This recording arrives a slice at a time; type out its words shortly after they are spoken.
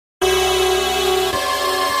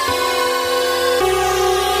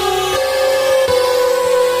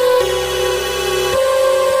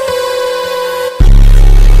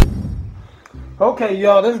Okay,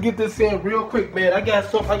 y'all, let's get this in real quick, man. I got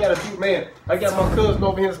stuff I gotta do, man. I got my cousin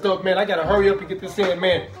over here and stuff, man. I gotta hurry up and get this in,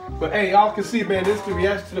 man. But hey, y'all can see, man, this is the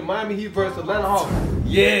reaction to the Miami Heat versus Atlanta Hawks.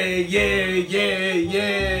 Yeah.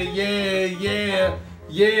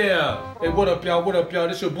 Hey, what up, y'all? What up, y'all?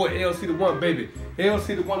 This your boy LC the One, baby.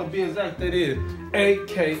 LC the One to be exact, that is.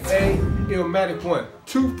 AKA Illmatic One.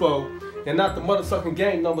 2-4. And not the motherfucking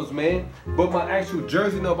game numbers, man, but my actual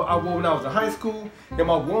jersey number I wore when I was in high school, and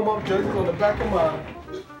my warm-up jersey on the back of my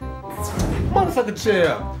motherfucking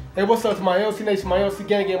chair. Hey, what's up to my LC Nation, my LC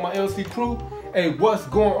gang, and my LC crew? Hey, what's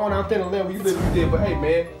going on out there in Atlanta? You live, you did, but hey,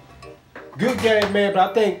 man, good game, man,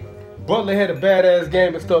 but I think Butler had a badass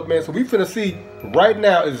game and stuff, man, so we finna see right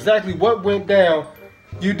now exactly what went down.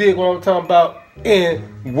 You dig what I'm talking about?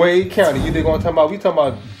 In Wade County. You dig what I'm talking about? We talking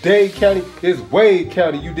about Dade County. It's Wade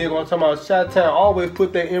County. You dig what I'm talking about? Chi-Town always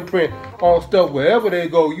put their imprint on stuff wherever they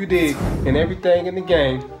go. You dig? And everything in the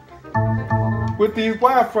game with these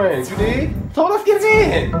wireframes. You dig? So let's get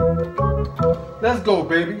it in. Let's go,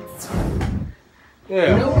 baby.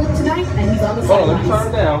 Yeah. No book tonight, and he's on the hold on, let me turn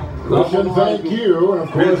it down. Christian, thank you. And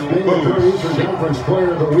of course, being the Eastern Conference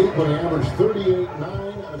Player of the Week when he averaged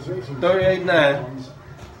 38.9. 38.9.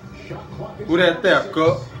 Who that there,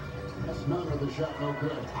 Cook?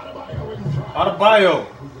 Adebayo.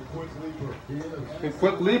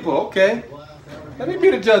 Quick leaper, okay. Let me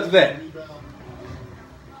be the judge of that.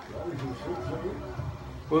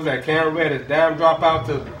 What was that? Cam Reddish. Down drop out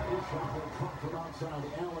to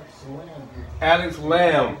Alex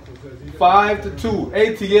Lamb. 5-2.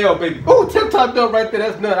 ATL, baby. Oh, tip-top done right there.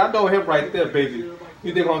 That's none. I know him right there, baby.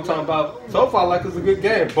 You think I'm talking about? So far, like it's a good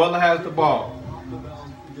game. Butler has the ball.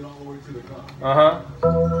 Cha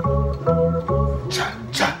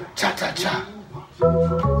cha cha cha cha.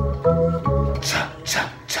 Cha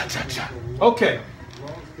cha cha cha cha. Okay.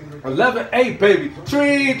 11-8, baby.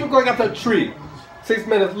 Tree. Look like I got that tree. 6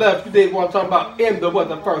 minutes left. You did what I'm talking about in the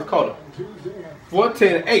first quarter.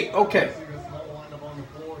 14-8. Okay.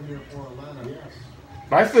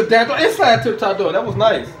 Nice fit down inside tip top door. That was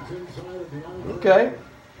nice. Okay.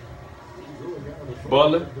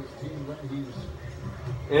 Butler.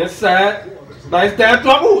 Inside. Nice down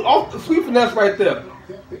drop. Ooh, oh, sweet finesse right there.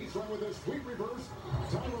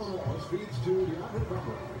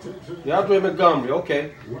 DeAndre Montgomery,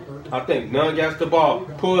 okay. I think none gets the ball.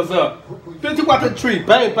 Pulls up. 50 out the tree.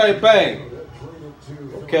 Bang, bang, bang.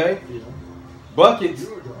 Okay. Buckets.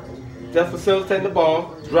 Just facilitating the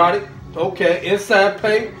ball. Drop it. Okay. Inside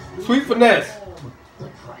paint. Sweet finesse.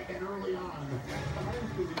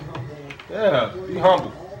 Yeah. Be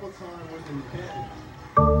humble.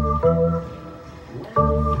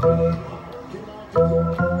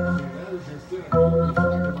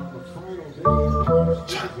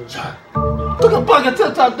 Look at bucket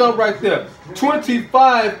tip-top done right there.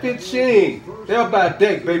 25-15. They're about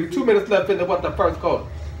deck, baby. 2 minutes left in the first quarter.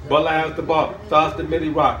 Butler has the ball. Starts the midi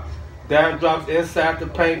rock. Down drops inside the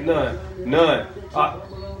paint. None.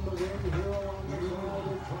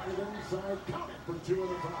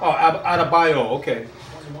 Adebayo. Okay.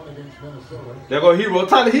 There go Hero.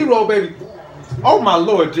 Tyler Hero, baby. Oh my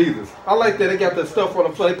Lord Jesus. I like that they got that stuff on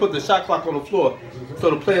the floor. They put the shot clock on the floor so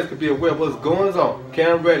the players could be aware of what's going on.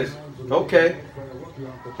 Cam Reddish. Okay.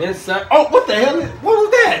 Inside. Oh, what the hell? What was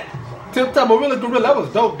that? Tip-top Gorilla. That was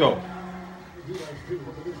dope, though.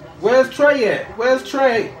 Where's Trey at? Where's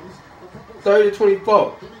Trey?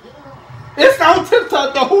 30-24. It's on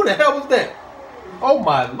tip-top, though. Who the hell was that? Oh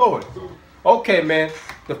my Lord. Okay, man.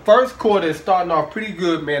 The first quarter is starting off pretty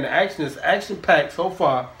good, man. The action is action-packed so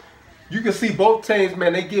far. You can see both teams,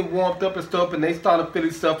 man, they get warmed up and stuff, and they start to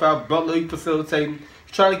fill stuff out. Butler facilitating,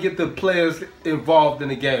 trying to get the players involved in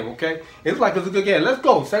the game, okay? It's like it's a good game. Let's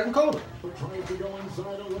go, second quarter.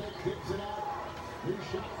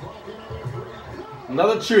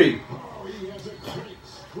 Another tree.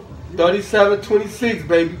 37-26,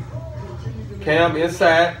 baby. Cam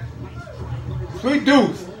inside. Sweet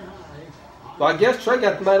deuce. So I guess Trey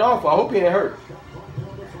got the night off. I hope he ain't hurt.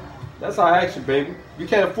 That's our action, baby. We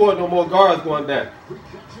can't afford no more guards going down.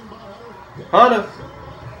 Hunter.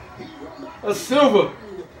 A Silver.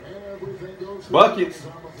 Buckets.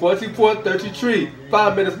 44-33.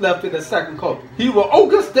 5 minutes left in the second quarter. Hero. Oh,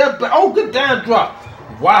 good step back. Oh, good down drop.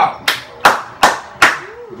 Wow.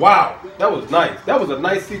 Wow. That was nice. That was a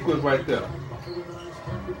nice sequence right there.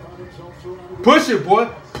 Push it, boy.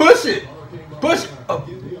 Push it. Push it. Oh.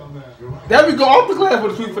 There we go. Off the glass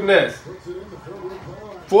with a sweet finesse.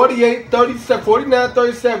 48-37,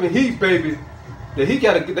 49-37 Heat, baby. The Heat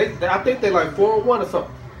got a, I think they like 4-1 or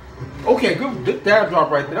something. Okay, good down drop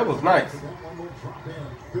right there. That was nice.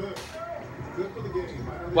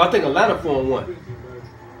 Well, I think Atlanta 4-1.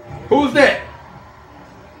 Who's that?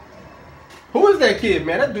 Who is that kid,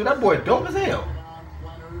 man? That boy dope as hell.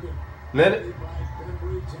 Leonard.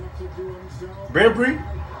 Bembry.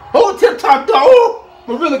 Oh, tip top dog. Oh,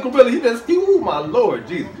 Gorilla. He just, oh my Lord,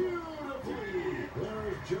 Jesus.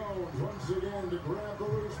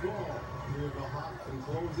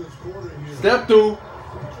 Step through.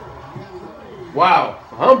 Wow.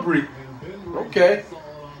 Humphrey. Okay.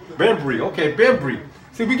 Bembry.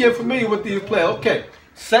 See, we get familiar with these players. Okay.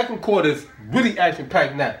 Second quarter is really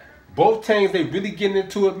action-packed now. Both teams, they really getting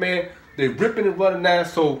into it, man. They ripping and running now.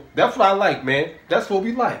 So that's what I like, man. That's what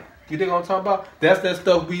we like. You think what I'm talking about? That's that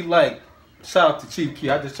stuff we like. Shout out to Chief Key.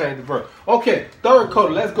 I just changed the verse. Okay. Third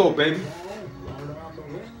quarter. Let's go, baby.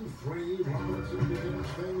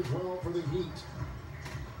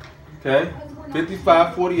 Okay.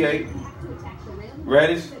 55-48.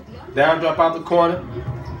 Reddish. Down, drop out the corner.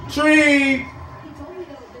 Tree.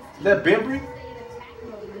 Is that Bembry?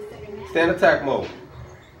 Stand attack mode.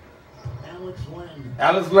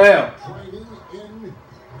 Alex Lamb.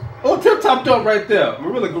 Oh, tip top dunk right there.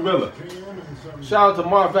 Gorilla. Shout out to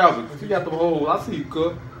Marv Albert. He got the whole. I see you,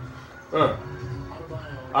 cook.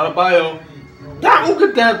 Adebayo. Down, look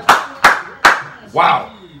at that.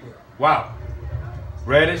 Wow.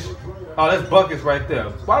 Reddish. Oh, that's Buckets right there.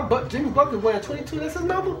 Why Jimmy Buckets wearing 22? That's his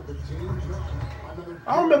number?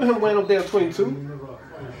 I don't remember him wearing no damn 22.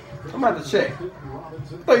 I'm about to check. I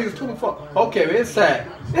thought he was 24. Okay, inside.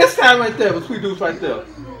 Inside right there. But sweet dudes right there.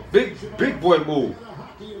 Big boy move.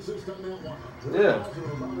 Yeah.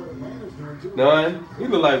 None. He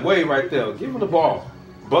look like Wade right there. Give him the ball.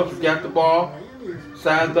 Buckets got the ball.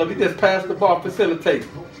 Sized up. He just passed the ball. Facilitates.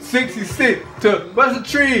 66 to, where's the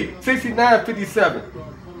tree? 69-57.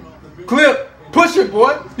 Clip. Push it,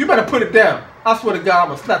 boy. You better put it down. I swear to God, I'm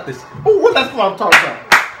going to slap this. Oh, that's what I'm talking about.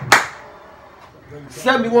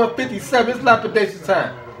 71-57. It's lapidation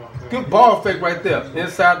time. Good ball fake right there.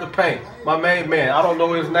 Inside the paint. My main man. I don't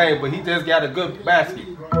know his name, but he just got a good basket.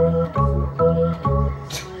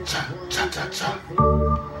 Cha.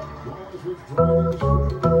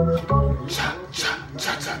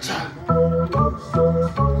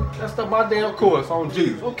 That's not my damn course on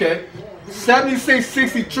Jesus. Okay.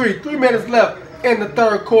 76-63. 3 minutes left in the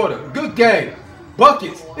third quarter. Good game.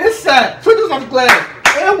 Buckets. Inside. Triggers on the glass.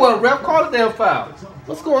 And what, ref? Call the damn foul.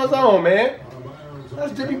 What's going on, man?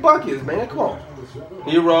 That's Jimmy Buckets, man. Come on.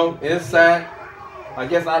 Hero. Inside. I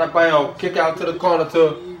guess Adebayo kick out to the corner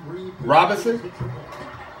to Robinson.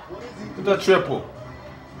 The triple.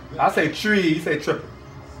 I say tree, he say triple.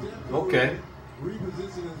 Okay.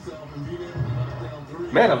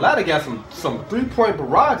 Man, a lot of got some three-point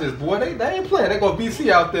barrages, boy. They ain't playing. They go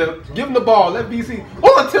BC out there. Give him the ball. Let BC.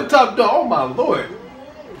 Oh, a tip-top dunk. Oh, my Lord.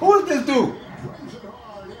 Who is this dude?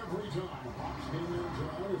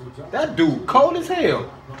 That dude cold as hell.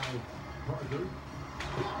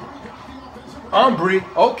 Umbry.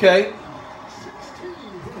 Okay.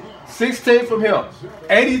 16 from him.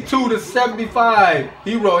 82-75.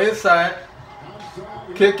 Hero inside.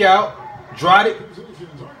 Kick out. Dried it.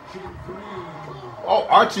 Oh,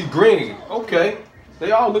 Archie Green. Okay.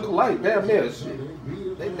 They all look alike. Damn near.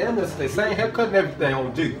 They damn near the same haircut and everything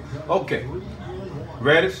on G. Okay.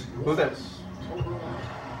 Reddish. Who's that?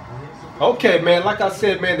 Okay, man. Like I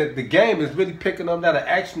said, man, the game is really picking up now. The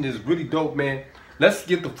action is really dope, man. Let's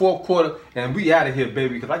get the fourth quarter and we out of here,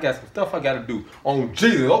 baby, because I got some stuff I got to do on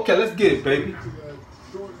Jesus. Okay, let's get it, baby.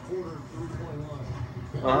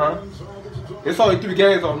 It's only 3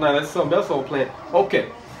 games on now. That's something else on playing. Okay.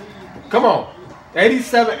 Come on.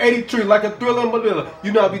 87-83, like a thriller in Manila.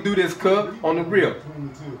 You know how we do this, cuz, on the real.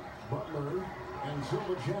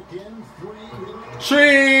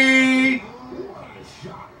 Tree!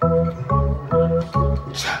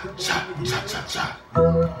 Cha.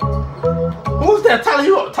 Who's that?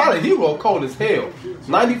 Tyler Hero cold as hell.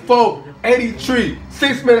 94-83.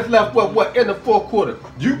 6 minutes left. What? In the fourth quarter.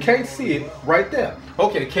 You can't see it right there.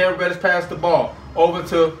 Okay, Cam Reddish passed the ball over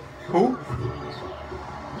to who?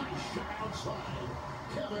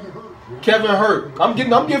 Kevin Hurt. I'm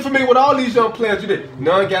getting familiar with all these young players. You did.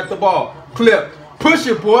 None got the ball. Clip. Push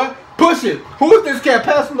it, boy. Push it. Who is this cat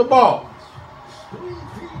passing the ball?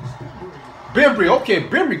 Bembry. Okay,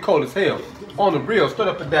 Bembry cold as hell. On the real, straight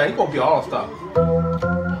up and down. He's gonna be an all-star.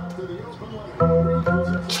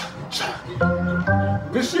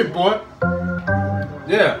 Good shit, boy.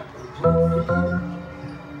 Yeah.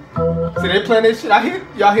 See, they playing that shit.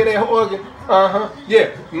 Y'all hear that organ?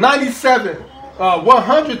 Yeah. 97,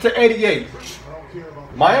 100-88.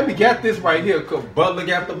 Miami got this right here because Butler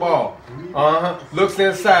got the ball. Looks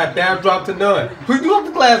inside. Down drop to none. We do have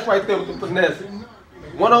the glass right there with the finesse.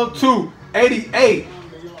 102-88.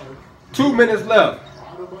 2 minutes left.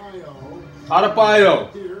 Adebayo.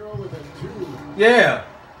 Yeah.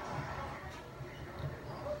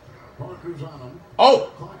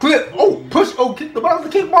 Oh, clip. Oh, push. Oh, kick the ball. The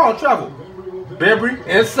kick ball travel. Bembry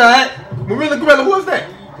inside. Marilla Gorilla. Who is that?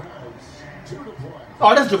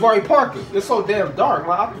 Oh, that's Jabari Parker. It's so damn dark.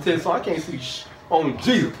 My opposite, so I can't see shh. On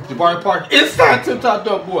Jesus. Jabari Parker inside tip top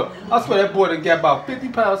dunk boy. I swear that boy done got about 50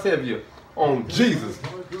 pounds heavier. On Jesus.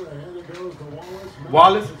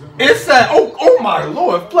 Wallace inside. Oh my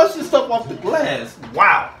Lord. Flush this stuff off the glass.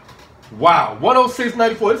 Wow. Wow.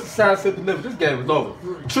 106-94. This is sign set delivered. This game is over.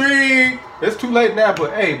 Tree. It's too late now,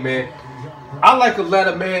 but hey, man. I like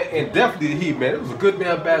Atlanta, man, and definitely the Heat, man. It was a good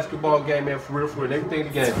damn basketball game, man, for real, and everything in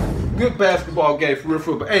the game. Good basketball game, for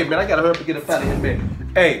real. But hey, man, I gotta hurry up and get up out of here,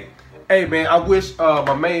 man. Hey, man, I wish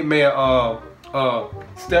my main man,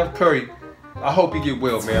 Steph Curry, I hope he get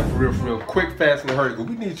well, man, for real. Quick, fast, and hurry.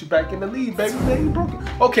 We need you back in the league, baby, man. You broke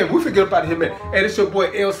it. Okay, we forget about here, man. Hey, this your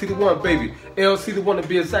boy LC the One, baby. LC the One to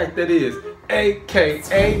be exact, that is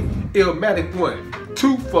AKA Illmatic One.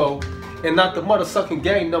 24, and not the mother-sucking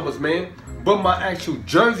game numbers, man. But my actual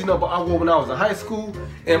jersey number I wore when I was in high school,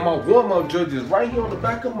 and my warm-up jersey is right here on the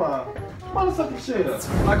back of my motherfucking shit.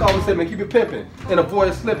 Like I always say, man, keep it pimping and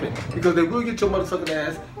avoid slipping, because they will get your motherfucking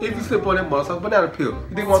ass if you slip on that motherfucking banana peel.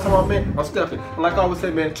 You think what I'm talking about, man? I'm stepping. And like I always say,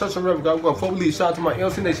 man, trust and reverence. I'm going before we leave. Shout out to my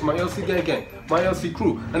LC Nation, my LC gang, my LC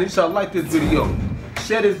crew. I need y'all to like this video,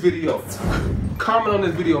 share this video, comment on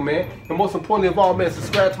this video, man, and most importantly of all, man,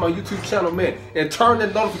 subscribe to my YouTube channel, man, and turn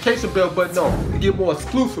that notification bell button on to get more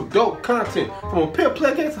exclusive, dope content from a pimp,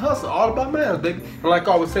 play against hustle, all about man, baby. And like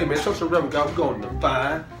I always say, man, trust and reverence. We're going to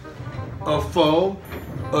 5, a 4,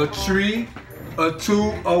 a 3, a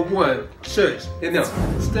 2, a 1. Church. And now,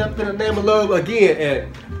 step in the name of love again,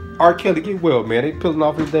 and R. Kelly get well, man. They peeling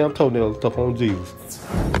off his damn toenails and stuff on Jesus.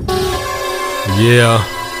 Yeah.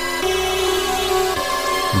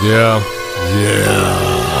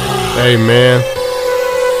 Hey, man.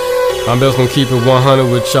 I'm just gonna keep it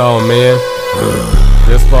 100 with y'all, man.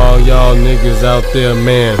 That's for all y'all niggas out there,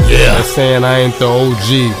 man. Yeah. That's saying I ain't the OG,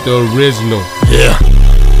 the original. Yeah.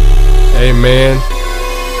 Hey, man.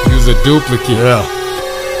 You's a duplicate. Yeah.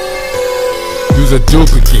 You's a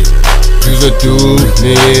duplicate. You's a dude,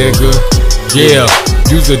 nigga. Yeah.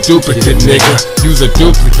 You's a duplicate, nigga. You's a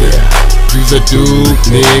duplicate. You's a dude,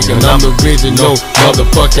 nigga, and I'm the original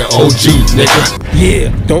motherfucking OG, nigga.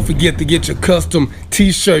 Yeah, don't forget to get your custom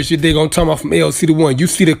t-shirts, you dig what I'm talking about, from LC the One. You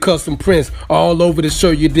see the custom prints all over the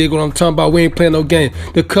shirt, you dig what I'm talking about. We ain't playing no game.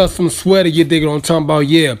 The custom sweater, you dig what I'm talking about,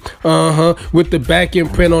 yeah. With the back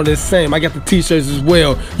end print on the same. I got the t-shirts as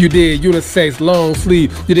well. You dig, unisex, long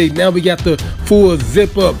sleeve. You dig, now we got the full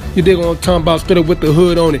zip up. You dig what I'm talking about, straight up with the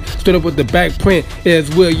hood on it. Straight up with the back print as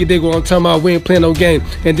well. You dig what I'm talking about. We ain't playing no game.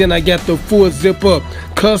 And then I got the full zip up,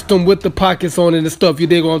 custom with the pockets on it and stuff. You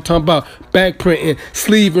dig what I'm talking about. Back print and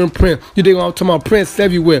sleeve and print. You dig what I'm talking about. Prints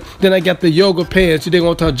everywhere. Then I got the yoga pants. You dig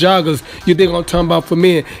what I'm talking about. Joggers. You dig what I'm talking about for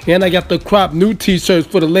men. And I got the crop new t-shirts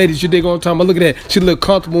for the ladies. You dig what I'm talking about. Look at that. She look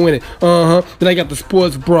comfortable in it. Then I got the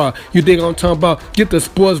sports bra. You dig what I'm talking about. Get the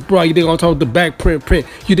sports bra. You dig what I'm talking about. The back print.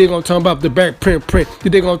 You dig what I'm talking about. The back print.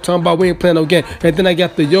 You dig what I'm talking about. We ain't playing no game. And then I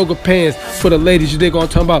got the yoga pants for the ladies. You dig what I'm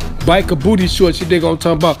talking about. Biker booty shorts. You dig what I'm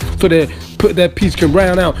talking about. So that put that piece can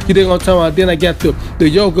round out. You dig what I'm talking about. Then I got the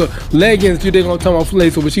yoga leggings. You dig what I'm talking about. For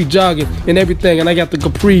ladies, so when she jogging and everything. And I got the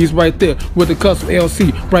capris right there with the custom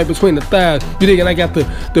LC right between the thighs. You dig? And I got the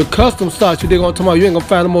custom socks. You dig what I'm talking about. You ain't gonna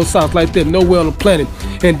find no more socks like that nowhere on the planet.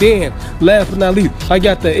 And then last but not least, I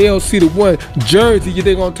got the LC the One jersey. You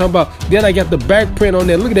dig what I'm talking about. Then I got the back print on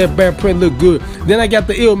there. Look at that back print, look good. Then I got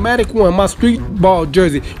the Illmatic One, my street ball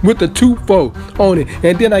jersey with the 2-4 on it.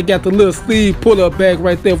 And then I got the little sleeve pull-up bag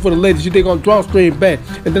right there for the ladies. You dig on drawstring bag.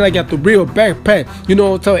 And then I got the real backpack. You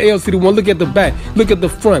know what I'm talking about. LC the One. Look at the back. Look at the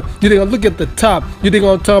front. You dig on look at the top. You dig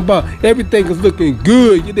what I'm talking about. Everything is looking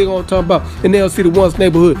good. You dig what I'm talking about in LC the One's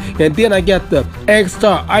neighborhood. And then I got the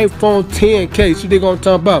X-Star iPhone 10 case. You dig what I'm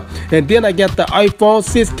talking about. And then I got the iPhone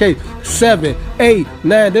 6 case. 7, 8,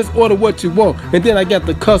 9. Just order what you want. And then I got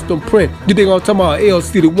the custom print. You dig what I'm talking about.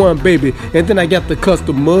 LC the One, baby. And then I got the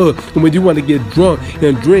custom mug. And when you want to get drunk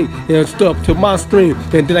and drink and stuff to my stream.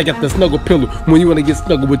 And then I got the snuggle pillow when you want to get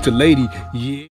snuggle with your lady. Yeah.